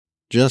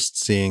Just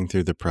seeing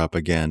through the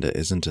propaganda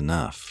isn't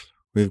enough.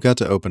 We've got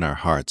to open our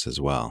hearts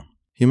as well.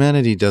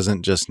 Humanity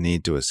doesn't just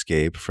need to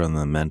escape from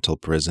the mental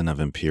prison of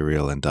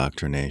imperial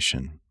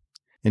indoctrination.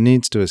 It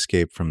needs to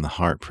escape from the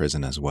heart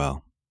prison as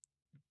well.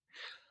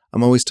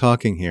 I'm always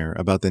talking here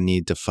about the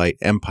need to fight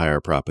empire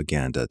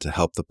propaganda to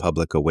help the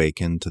public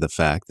awaken to the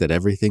fact that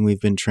everything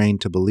we've been trained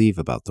to believe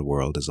about the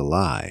world is a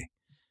lie,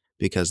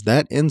 because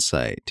that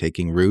insight,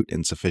 taking root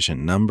in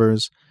sufficient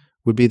numbers,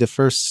 would be the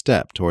first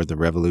step toward the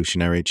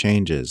revolutionary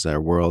changes our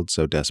world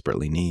so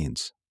desperately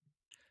needs.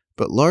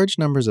 But large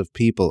numbers of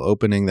people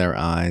opening their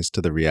eyes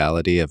to the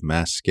reality of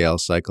mass-scale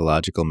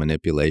psychological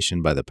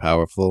manipulation by the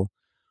powerful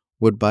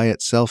would by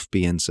itself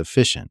be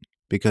insufficient,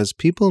 because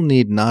people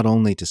need not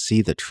only to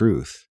see the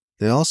truth,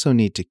 they also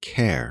need to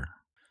care.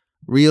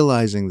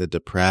 Realizing the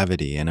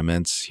depravity and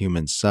immense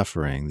human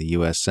suffering the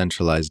U.S.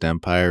 centralized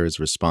empire is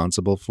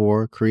responsible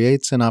for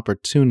creates an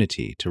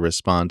opportunity to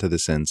respond to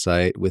this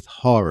insight with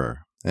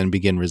horror and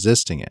begin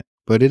resisting it,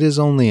 but it is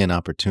only an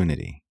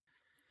opportunity.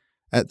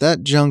 At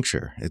that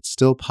juncture, it's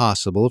still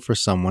possible for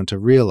someone to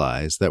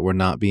realize that we're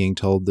not being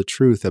told the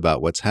truth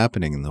about what's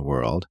happening in the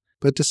world,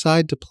 but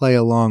decide to play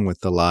along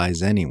with the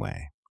lies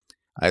anyway,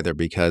 either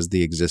because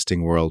the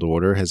existing world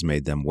order has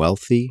made them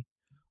wealthy,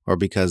 or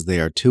because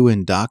they are too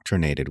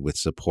indoctrinated with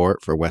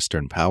support for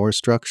Western power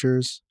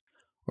structures,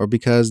 or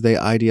because they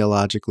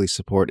ideologically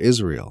support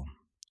Israel,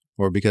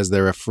 or because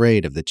they're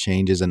afraid of the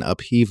changes and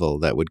upheaval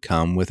that would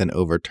come with an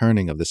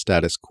overturning of the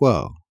status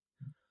quo,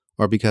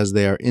 or because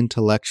they are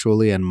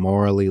intellectually and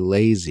morally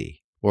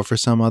lazy, or for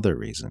some other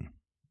reason.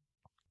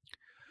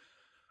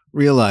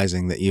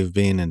 Realizing that you've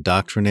been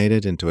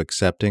indoctrinated into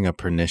accepting a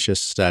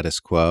pernicious status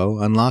quo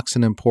unlocks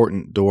an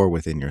important door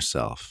within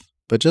yourself.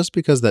 But just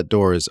because that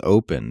door is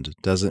opened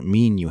doesn't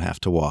mean you have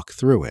to walk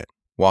through it.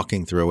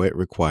 Walking through it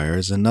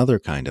requires another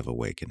kind of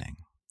awakening,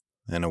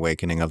 an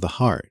awakening of the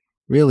heart.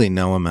 Really,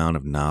 no amount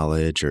of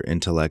knowledge or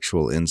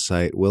intellectual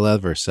insight will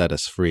ever set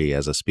us free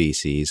as a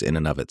species in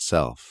and of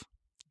itself.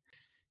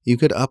 You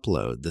could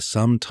upload the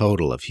sum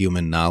total of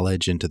human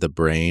knowledge into the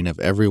brain of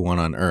everyone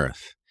on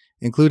Earth,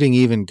 including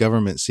even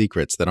government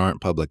secrets that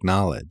aren't public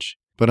knowledge.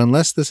 But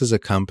unless this is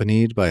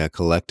accompanied by a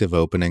collective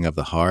opening of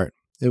the heart,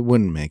 it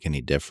wouldn't make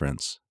any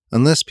difference.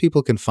 Unless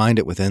people can find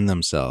it within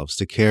themselves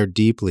to care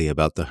deeply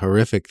about the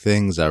horrific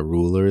things our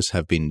rulers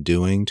have been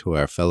doing to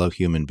our fellow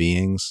human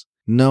beings,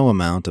 no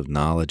amount of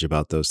knowledge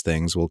about those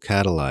things will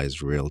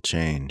catalyze real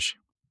change.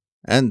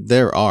 And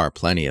there are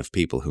plenty of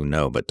people who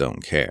know but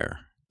don't care.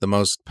 The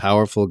most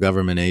powerful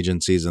government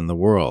agencies in the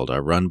world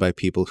are run by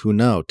people who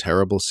know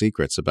terrible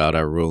secrets about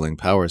our ruling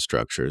power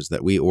structures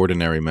that we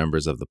ordinary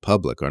members of the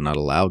public are not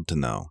allowed to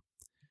know.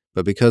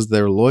 But because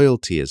their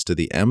loyalty is to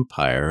the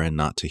empire and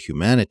not to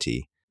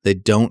humanity, they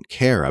don't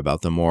care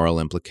about the moral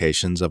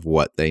implications of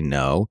what they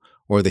know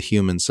or the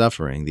human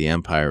suffering the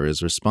empire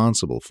is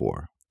responsible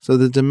for. So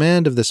the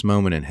demand of this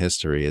moment in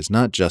history is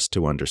not just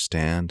to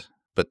understand,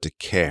 but to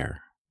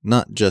care.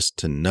 Not just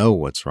to know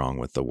what's wrong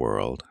with the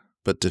world,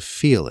 but to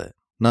feel it.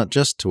 Not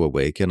just to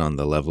awaken on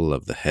the level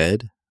of the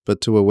head, but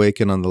to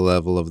awaken on the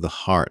level of the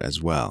heart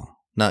as well.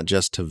 Not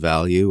just to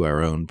value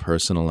our own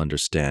personal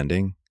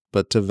understanding,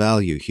 but to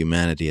value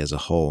humanity as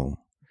a whole.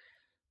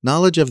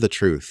 Knowledge of the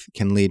truth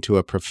can lead to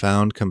a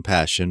profound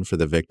compassion for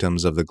the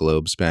victims of the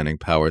globe-spanning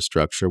power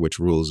structure which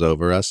rules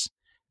over us,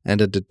 and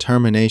a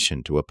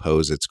determination to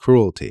oppose its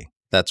cruelty.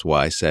 That's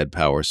why said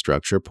power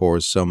structure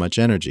pours so much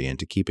energy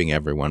into keeping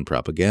everyone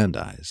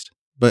propagandized.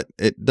 But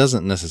it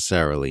doesn't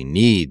necessarily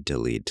need to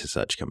lead to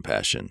such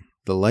compassion.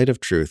 The light of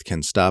truth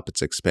can stop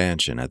its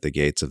expansion at the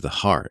gates of the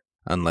heart,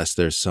 unless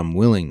there's some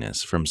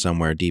willingness from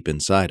somewhere deep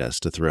inside us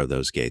to throw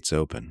those gates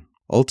open.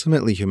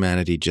 Ultimately,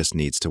 humanity just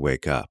needs to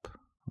wake up.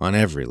 On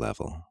every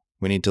level.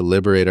 We need to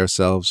liberate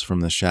ourselves from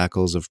the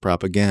shackles of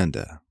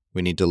propaganda.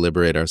 We need to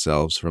liberate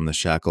ourselves from the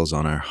shackles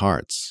on our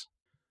hearts.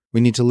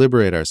 We need to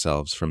liberate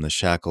ourselves from the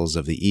shackles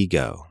of the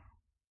ego.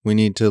 We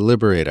need to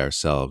liberate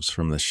ourselves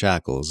from the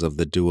shackles of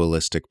the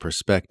dualistic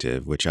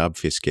perspective which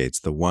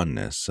obfuscates the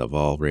oneness of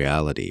all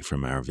reality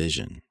from our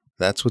vision.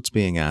 That's what's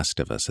being asked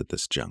of us at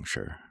this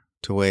juncture,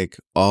 to wake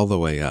all the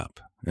way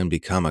up and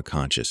become a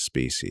conscious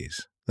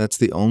species. That's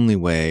the only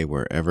way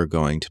we're ever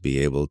going to be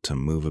able to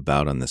move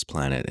about on this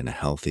planet in a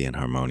healthy and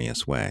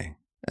harmonious way.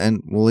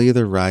 And we'll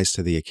either rise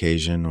to the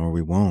occasion or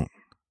we won't.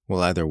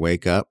 We'll either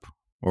wake up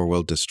or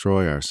we'll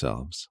destroy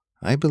ourselves.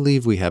 I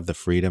believe we have the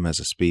freedom as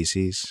a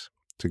species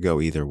to go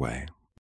either way.